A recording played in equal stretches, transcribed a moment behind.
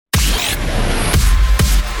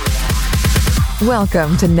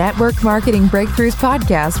Welcome to Network Marketing Breakthroughs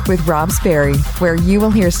Podcast with Rob Sperry, where you will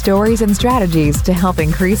hear stories and strategies to help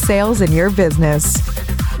increase sales in your business.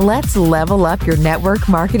 Let's level up your network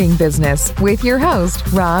marketing business with your host,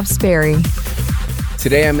 Rob Sperry.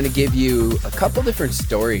 Today, I'm going to give you a couple different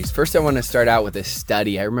stories. First, I want to start out with a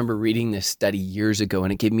study. I remember reading this study years ago,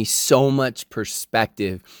 and it gave me so much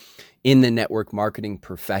perspective in the network marketing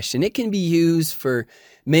profession. It can be used for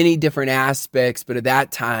many different aspects, but at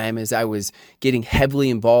that time, as I was getting heavily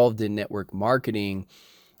involved in network marketing,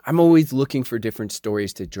 I'm always looking for different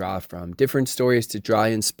stories to draw from, different stories to draw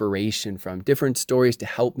inspiration from, different stories to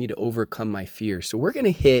help me to overcome my fear. So we're going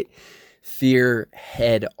to hit fear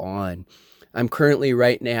head on. I'm currently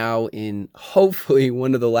right now in hopefully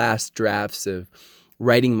one of the last drafts of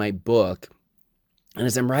writing my book. And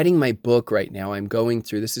as I'm writing my book right now, I'm going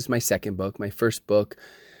through, this is my second book, my first book.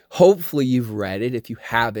 Hopefully you've read it. If you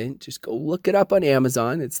haven't, just go look it up on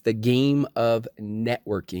Amazon. It's The Game of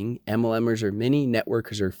Networking. MLMers are many,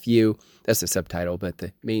 networkers are few. That's the subtitle, but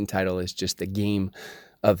the main title is just The Game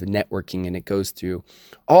of Networking. And it goes through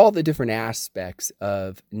all the different aspects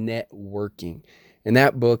of networking. And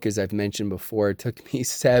that book, as I've mentioned before, it took me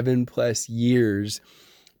 7+ years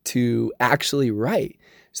to actually write.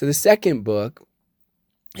 So the second book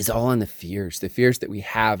is all on the fears that we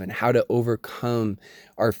have and how to overcome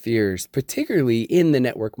our fears, particularly in the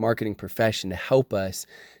network marketing profession, to help us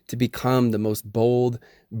to become the most bold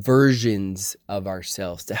versions of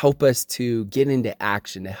ourselves, to help us to get into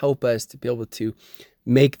action, to help us to be able to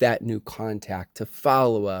make that new contact, to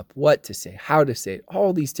follow up, what to say, how to say it,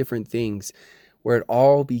 all these different things, where it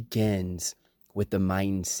all begins with the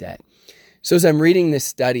mindset. So as I'm reading this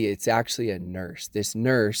study, it's actually a nurse. This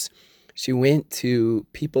nurse, she went to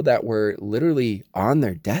people that were literally on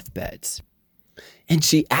their deathbeds. And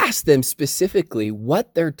she asked them specifically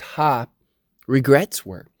what their top regrets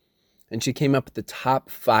were. And she came up with the top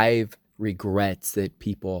 5 regrets that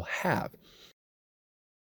people have.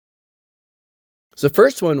 So the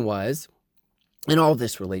first one was, and all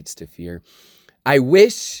this relates to fear, I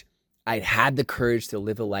wish I'd had the courage to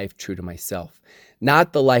live a life true to myself,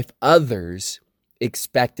 not the life others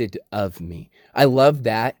expected of me. I love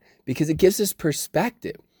that because it gives us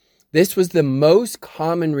perspective. This was the most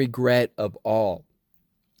common regret of all,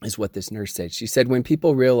 is what this nurse said. She said, when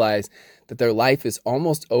people realize that their life is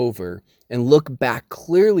almost over and look back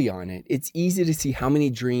clearly on it, it's easy to see how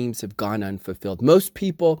many dreams have gone unfulfilled. Most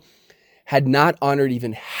people had not honored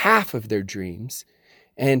even half of their dreams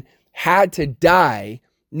and had to die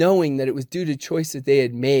knowing that it was due to choices they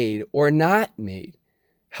had made or not made.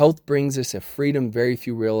 Health brings us a freedom very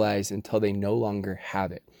few realize until they no longer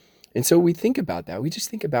have it. And so we think about that. We just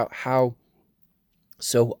think about how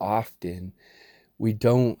so often we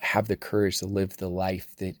don't have the courage to live the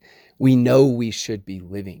life that we know we should be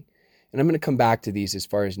living. And I'm going to come back to these as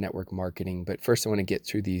far as network marketing, but first I want to get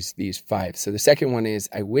through these 5. So the second one is,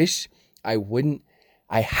 I wish I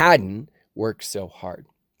hadn't worked so hard.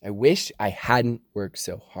 I wish I hadn't worked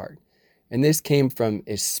so hard. And this came from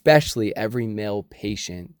especially every male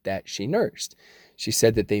patient that she nursed. She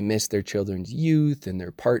said that they missed their children's youth and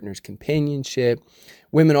their partner's companionship.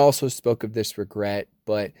 Women also spoke of this regret,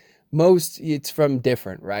 but most, it's from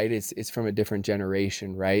different, right? It's from a different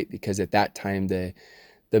generation, right? Because at that time, the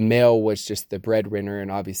male was just the breadwinner,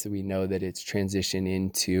 and obviously we know that it's transitioned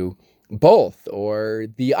into both or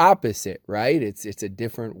the opposite, right? It's a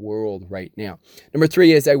different world right now. Number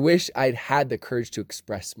 3 is, I wish I'd had the courage to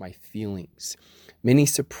express my feelings. Many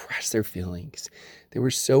suppress their feelings. They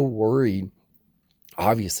were so worried,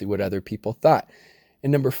 obviously, what other people thought.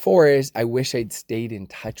 And number 4 is, I wish I'd stayed in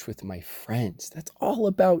touch with my friends. That's all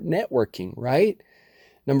about networking, right?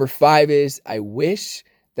 Number 5 is, I wish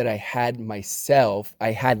that I had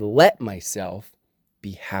let myself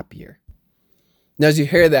be happier. Now, as you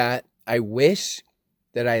hear that, I wish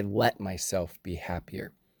that I let myself be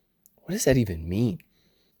happier. What does that even mean?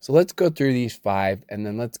 So let's go through these 5, and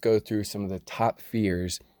then let's go through some of the top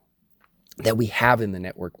fears that we have in the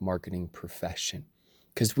network marketing profession,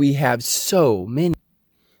 because we have so many.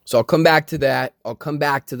 So I'll come back to that. I'll come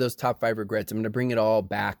back to those top 5 regrets. I'm going to bring it all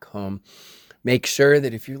back home. Make sure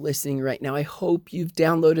that if you're listening right now, I hope you've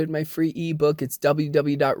downloaded my free ebook. It's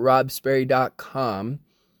www.robsperry.com.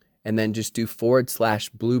 And then just do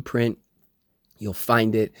 /blueprint. You'll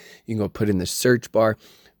find it. You can go put in the search bar.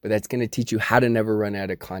 But that's going to teach you how to never run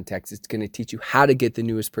out of context. It's going to teach you how to get the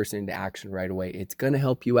newest person into action right away. It's going to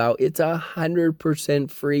help you out. It's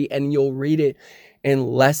 100% free, and you'll read it in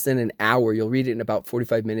less than an hour. You'll read it in about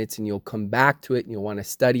 45 minutes, and you'll come back to it, and you'll want to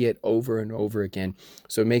study it over and over again.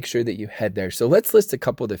 So make sure that you head there. So let's list a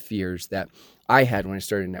couple of the fears that I had when I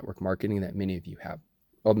started network marketing that many of you have.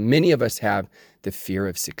 Well, many of us have the fear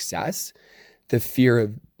of success, the fear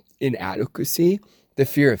of inadequacy, the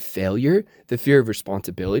fear of failure, the fear of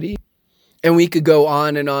responsibility. And we could go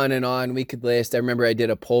on and on and on. We could list. I remember I did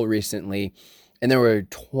a poll recently, and there were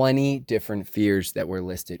 20 different fears that were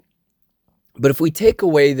listed. But if we take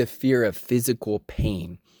away the fear of physical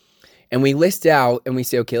pain, and we list out and we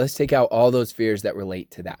say, okay, let's take out all those fears that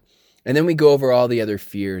relate to that. And then we go over all the other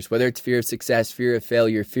fears, whether it's fear of success, fear of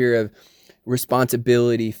failure, fear of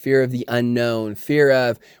responsibility, fear of the unknown, fear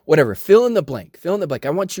of whatever. Fill in the blank. Fill in the blank. I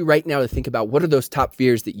want you right now to think about what are those top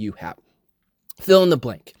fears that you have. Fill in the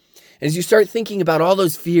blank. And as you start thinking about all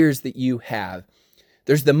those fears that you have,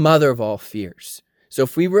 there's the mother of all fears. So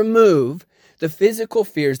if we remove the physical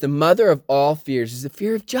fears, the mother of all fears is the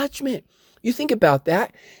fear of judgment. You think about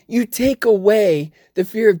that. You take away the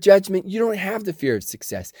fear of judgment. You don't have the fear of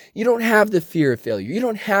success. You don't have the fear of failure. You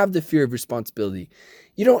don't have the fear of responsibility.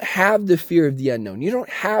 You don't have the fear of the unknown. You don't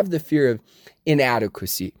have the fear of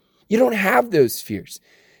inadequacy. You don't have those fears.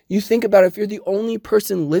 You think about it, if you're the only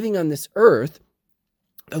person living on this earth,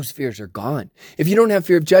 those fears are gone. If you don't have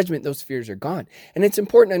fear of judgment, those fears are gone. And it's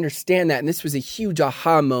important to understand that. And this was a huge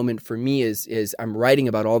aha moment for me as I'm writing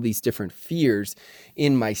about all these different fears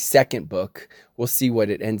in my second book. We'll see what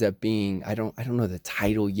it ends up being. I don't know the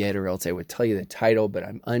title yet, or else I would tell you the title, but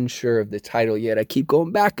I'm unsure of the title yet. I keep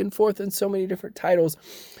going back and forth on so many different titles.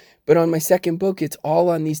 But on my second book, it's all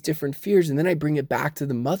on these different fears. And then I bring it back to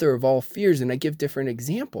the mother of all fears and I give different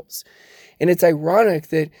examples. And it's ironic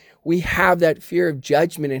that we have that fear of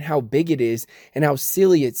judgment and how big it is and how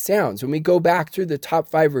silly it sounds. When we go back through the top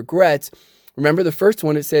 5 regrets, remember the first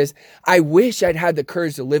one, it says, I wish I'd had the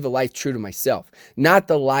courage to live a life true to myself, not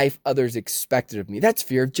the life others expected of me. That's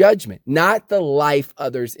fear of judgment, not the life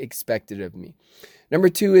others expected of me. Number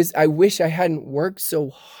 2 is, I wish I hadn't worked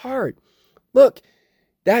so hard. Look,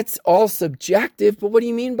 that's all subjective, but what do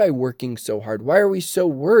you mean by working so hard? Why are we so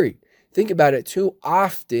worried? Think about it. Too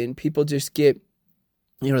often, people just get,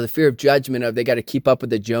 the fear of judgment of they got to keep up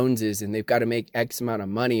with the Joneses and they've got to make X amount of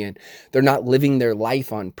money and they're not living their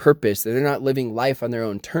life on purpose. They're not living life on their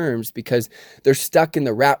own terms because they're stuck in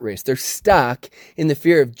the rat race. They're stuck in the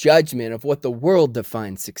fear of judgment of what the world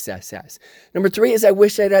defines success as. Number 3 is, I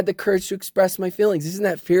wish I'd had the courage to express my feelings. Isn't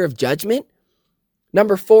that fear of judgment?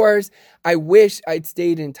 Number 4 is, I wish I'd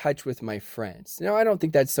stayed in touch with my friends. Now, I don't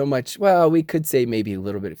think that's so much, we could say maybe a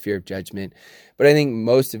little bit of fear of judgment, but I think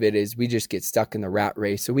most of it is we just get stuck in the rat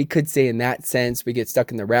race. So we could say in that sense, we get stuck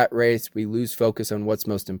in the rat race, we lose focus on what's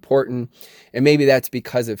most important, and maybe that's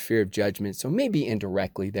because of fear of judgment. So maybe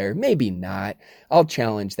indirectly there, maybe not. I'll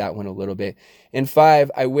challenge that one a little bit. And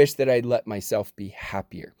 5, I wish that I'd let myself be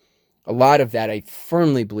happier. A lot of that, I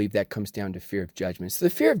firmly believe that comes down to fear of judgment. So the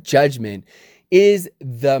fear of judgment is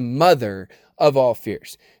the mother of all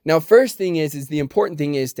fears. Now, first thing is the important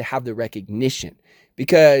thing is to have the recognition,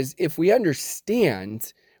 because if we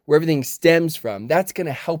understand where everything stems from, that's going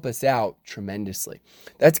to help us out tremendously.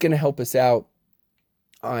 That's going to help us out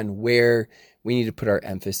on where we need to put our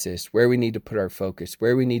emphasis, where we need to put our focus,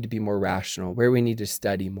 where we need to be more rational, where we need to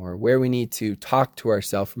study more, where we need to talk to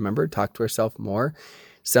ourselves. Remember, talk to ourselves more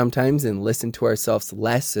sometimes and listen to ourselves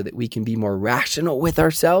less so that we can be more rational with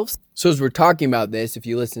ourselves. So as we're talking about this, if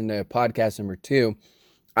you listen to podcast number 2,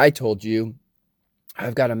 I told you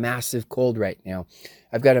I've got a massive cold right now.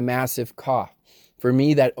 I've got a massive cough. For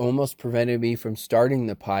me, that almost prevented me from starting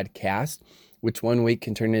the podcast, which 1 week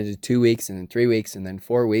can turn into 2 weeks and then 3 weeks and then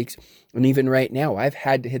 4 weeks. And even right now, I've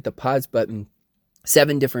had to hit the pause button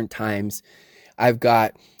 7 different times. I've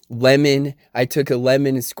got lemon. I took a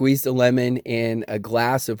lemon and squeezed a lemon in a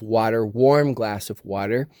glass of water, warm glass of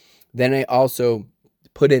water. Then I also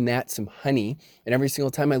put in that some honey. And every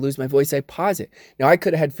single time I lose my voice, I pause it. Now, I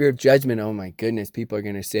could have had fear of judgment. Oh my goodness, people are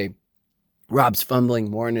going to say, Rob's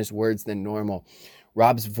fumbling more in his words than normal.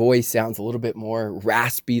 Rob's voice sounds a little bit more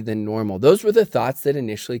raspy than normal. Those were the thoughts that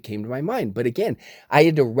initially came to my mind. But again, I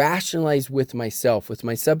had to rationalize with myself, with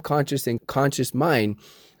my subconscious and conscious mind.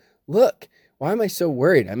 Look, why am I so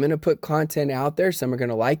worried? I'm going to put content out there. Some are going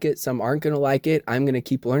to like it. Some aren't going to like it. I'm going to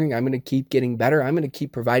keep learning. I'm going to keep getting better. I'm going to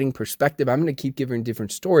keep providing perspective. I'm going to keep giving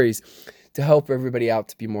different stories to help everybody out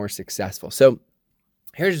to be more successful. So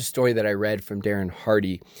here's a story that I read from Darren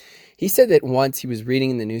Hardy. He said that once he was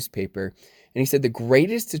reading in the newspaper, and he said the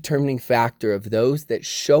greatest determining factor of those that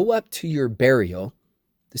show up to your burial,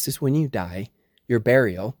 this is when you die, your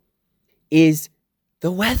burial, is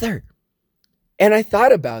the weather. And I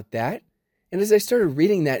thought about that. And as I started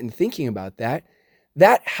reading that and thinking about that,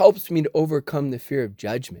 that helps me to overcome the fear of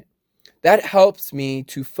judgment. That helps me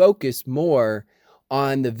to focus more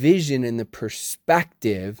on the vision and the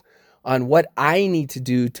perspective on what I need to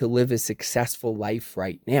do to live a successful life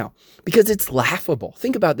right now, because it's laughable.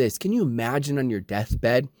 Think about this. Can you imagine on your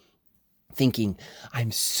deathbed thinking,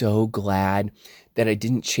 I'm so glad that I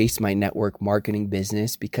didn't chase my network marketing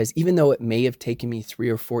business, because even though it may have taken me 3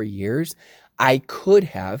 or 4 years, I could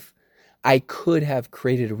have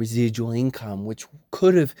created a residual income, which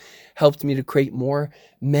could have helped me to create more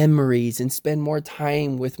memories and spend more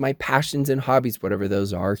time with my passions and hobbies, whatever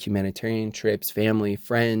those are, humanitarian trips, family,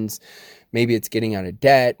 friends. Maybe it's getting out of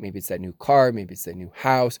debt. Maybe it's that new car. Maybe it's that new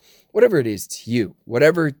house, whatever it is to you,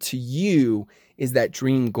 whatever to you is that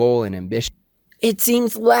dream, goal, and ambition. It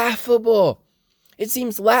seems laughable. It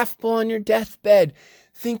seems laughable on your deathbed,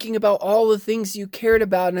 thinking about all the things you cared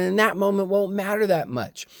about, and in that moment won't matter that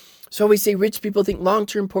much. So we say rich people think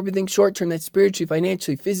long-term, poor people think short-term. That's spiritually,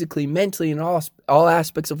 financially, physically, mentally, and all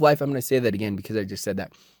aspects of life. I'm going to say that again because I just said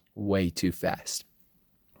that way too fast.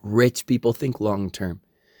 Rich people think long-term.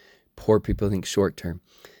 Poor people think short-term.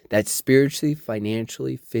 That's spiritually,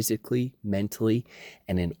 financially, physically, mentally,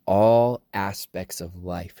 and in all aspects of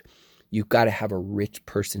life. You've got to have a rich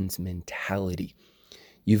person's mentality.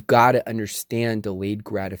 You've got to understand delayed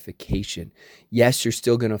gratification. Yes, you're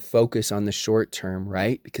still going to focus on the short term,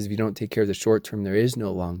 right? Because if you don't take care of the short term, there is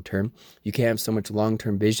no long term. You can't have so much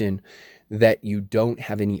long-term vision that you don't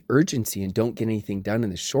have any urgency and don't get anything done in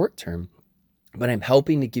the short term. But I'm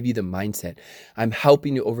helping to give you the mindset. I'm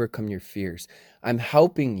helping you overcome your fears. I'm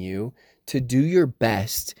helping you to do your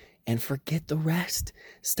best and forget the rest.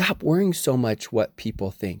 Stop worrying so much what people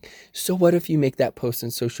think. So what if you make that post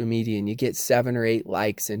on social media and you get 7 or 8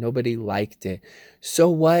 likes and nobody liked it? So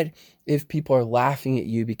what if people are laughing at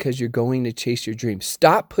you because you're going to chase your dreams?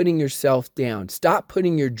 Stop putting yourself down. Stop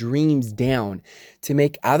putting your dreams down to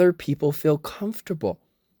make other people feel comfortable.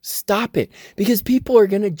 Stop it, because people are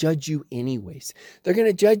going to judge you anyways. They're going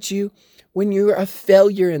to judge you when you're a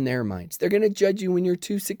failure in their minds. They're going to judge you when you're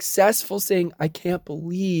too successful, saying, I can't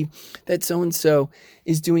believe that so-and-so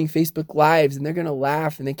is doing Facebook Lives, and they're going to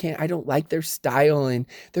laugh and I don't like their style, and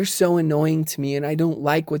they're so annoying to me, and I don't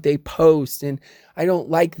like what they post, and I don't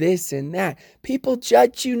like this and that. People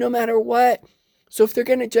judge you no matter what. So if they're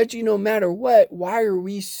going to judge you no matter what, why are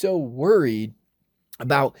we so worried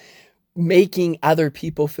about making other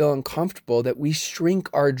people feel uncomfortable that we shrink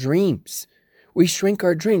our dreams? We shrink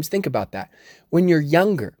our dreams. Think about that. When you're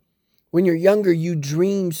younger, you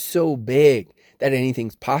dream so big that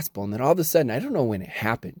anything's possible. And then all of a sudden, I don't know when it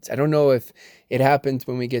happens. I don't know if it happens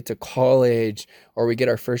when we get to college or we get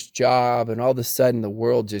our first job, and all of a sudden the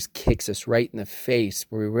world just kicks us right in the face,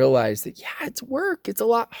 where we realize that, it's work. It's a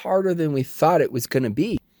lot harder than we thought it was going to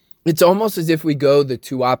be. It's almost as if we go the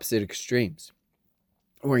two opposite extremes.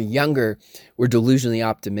 When we're younger, we're delusionally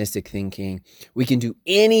optimistic, thinking we can do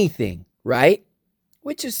anything, right?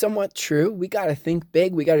 Which is somewhat true. We got to think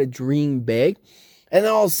big. We got to dream big. And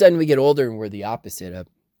then all of a sudden we get older and we're the opposite of.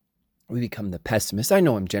 We become the pessimist. I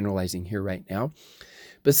know I'm generalizing here right now,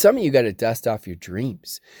 but some of you got to dust off your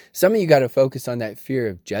dreams. Some of you got to focus on that fear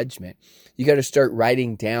of judgment. You got to start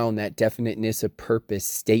writing down that definiteness of purpose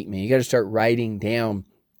statement. You got to start writing down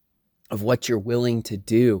of what you're willing to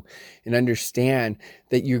do, and understand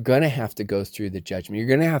that you're going to have to go through the judgment. You're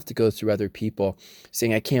going to have to go through other people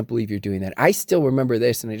saying, I can't believe you're doing that. I still remember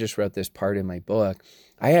this, and I just wrote this part in my book.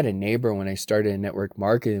 I had a neighbor when I started in network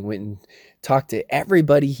marketing, went and talked to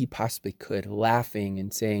everybody he possibly could, laughing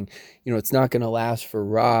and saying, it's not going to last for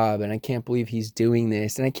Rob, and I can't believe he's doing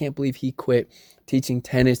this, and I can't believe he quit teaching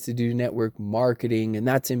tennis to do network marketing, and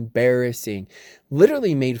that's embarrassing.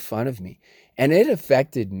 Literally made fun of me. And it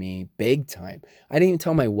affected me big time. I didn't even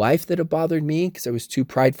tell my wife that it bothered me because I was too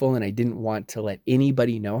prideful and I didn't want to let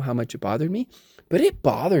anybody know how much it bothered me. But it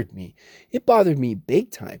bothered me. It bothered me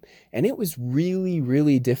big time. And it was really,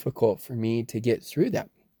 really difficult for me to get through that.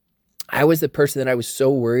 I was the person that I was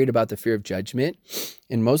so worried about the fear of judgment.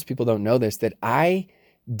 And most people don't know this, that I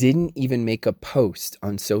didn't even make a post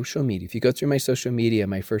on social media. If you go through my social media,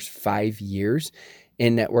 my first 5 years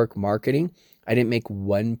in network marketing, I didn't make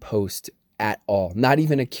one post at all, not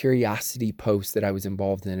even a curiosity post that I was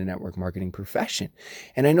involved in a network marketing profession.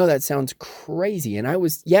 And I know that sounds crazy. And I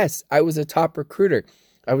was a top recruiter.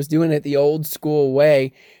 I was doing it the old school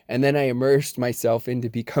way. And then I immersed myself into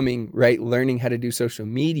learning how to do social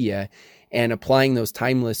media and applying those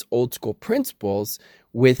timeless old school principles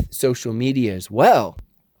with social media as well.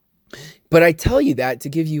 But I tell you that to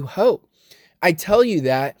give you hope. I tell you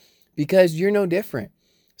that because you're no different.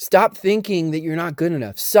 Stop thinking that you're not good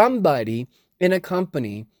enough. Somebody in a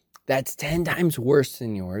company that's 10 times worse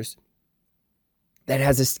than yours, that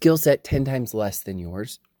has a skill set 10 times less than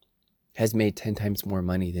yours, has made 10 times more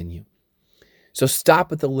money than you. So stop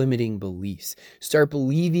with the limiting beliefs. Start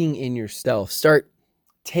believing in yourself. Start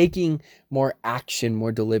taking more action,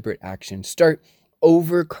 more deliberate action. Start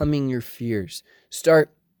overcoming your fears.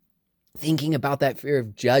 Start thinking about that fear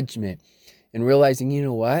of judgment and realizing, you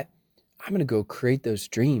know what? I'm going to go create those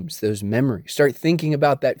dreams, those memories. Start thinking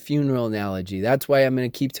about that funeral analogy. That's why I'm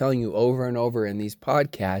going to keep telling you over and over in these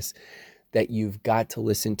podcasts that you've got to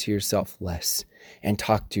listen to yourself less and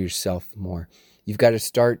talk to yourself more. You've got to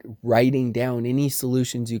start writing down any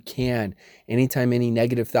solutions you can. Anytime any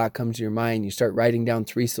negative thought comes to your mind, you start writing down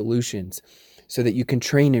 3 solutions so that you can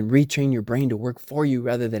train and retrain your brain to work for you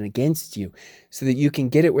rather than against you, so that you can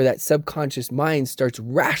get it where that subconscious mind starts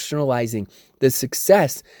rationalizing the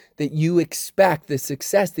success that you expect, the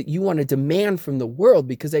success that you want to demand from the world,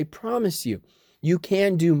 because I promise you, you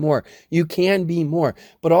can do more. You can be more.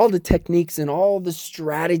 But all the techniques and all the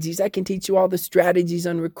strategies, I can teach you all the strategies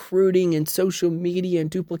on recruiting and social media and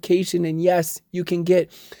duplication. And yes, you can get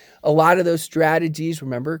a lot of those strategies.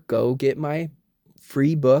 Remember, go get my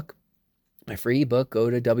free book. My free ebook, go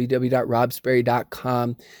to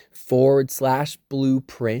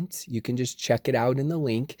www.robsberry.com/blueprint. You can just check it out in the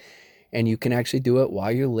link, and you can actually do it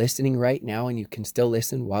while you're listening right now, and you can still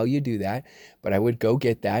listen while you do that. But I would go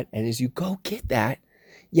get that. And as you go get that,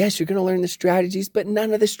 yes, you're going to learn the strategies, but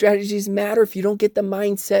none of the strategies matter if you don't get the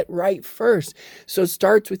mindset right first. So it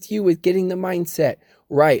starts with you with getting the mindset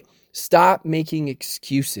right. Stop making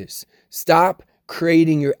excuses. Stop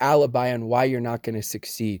creating your alibi on why you're not going to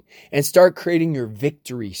succeed, and start creating your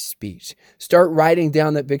victory speech. Start writing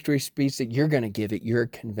down that victory speech that you're going to give at your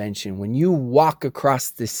convention. When you walk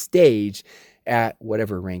across the stage at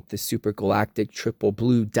whatever rank, the super galactic, triple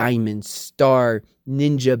blue, diamond, star,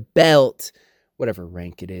 ninja belt, whatever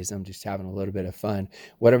rank it is, I'm just having a little bit of fun.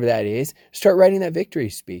 Whatever that is, start writing that victory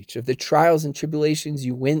speech of the trials and tribulations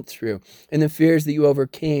you went through and the fears that you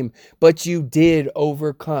overcame, but you did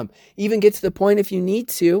overcome. Even get to the point if you need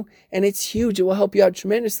to, and it's huge, it will help you out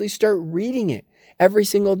tremendously. Start reading it every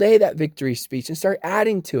single day, that victory speech, and start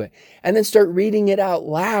adding to it. And then start reading it out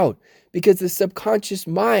loud, because the subconscious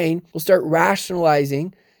mind will start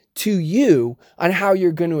rationalizing to you on how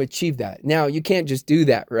you're going to achieve that. Now, you can't just do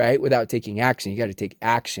that, right, without taking action. You got to take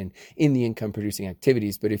action in the income producing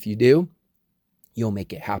activities. But if you do, you'll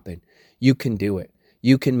make it happen. You can do it.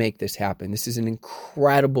 You can make this happen. This is an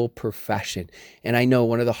incredible profession. And I know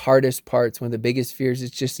one of the hardest parts, one of the biggest fears is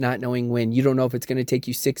just not knowing when. You don't know if it's going to take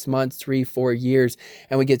you 6 months, 3, 4 years.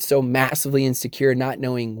 And we get so massively insecure, not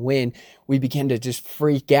knowing when, we begin to just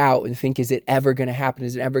freak out and think, is it ever going to happen?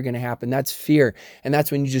 Is it ever going to happen? That's fear. And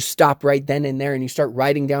that's when you just stop right then and there and you start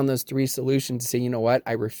writing down those 3 solutions and say, you know what?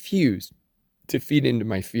 I refuse to feed into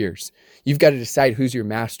my fears. You've got to decide who's your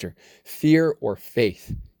master, fear or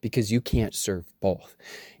faith, because you can't serve both.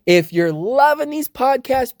 If you're loving these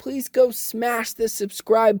podcasts, please go smash the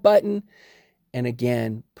subscribe button. And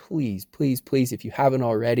again, please, please, please, if you haven't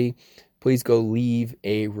already, please go leave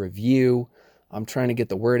a review. I'm trying to get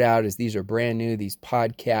the word out as these are brand new, these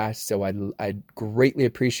podcasts. So I'd greatly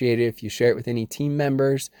appreciate it if you share it with any team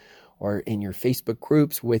members or in your Facebook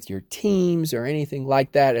groups with your teams or anything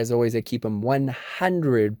like that. As always, I keep them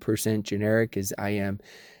 100% generic, as I am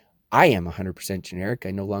 100% generic.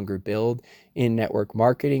 I no longer build in network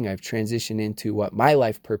marketing. I've transitioned into what my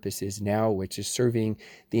life purpose is now, which is serving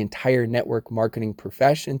the entire network marketing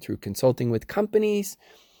profession through consulting with companies,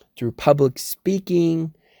 through public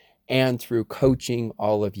speaking, and through coaching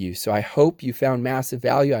all of you. So I hope you found massive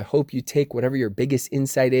value. I hope you take whatever your biggest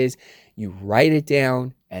insight is, you write it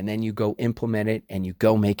down, and then you go implement it and you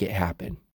go make it happen.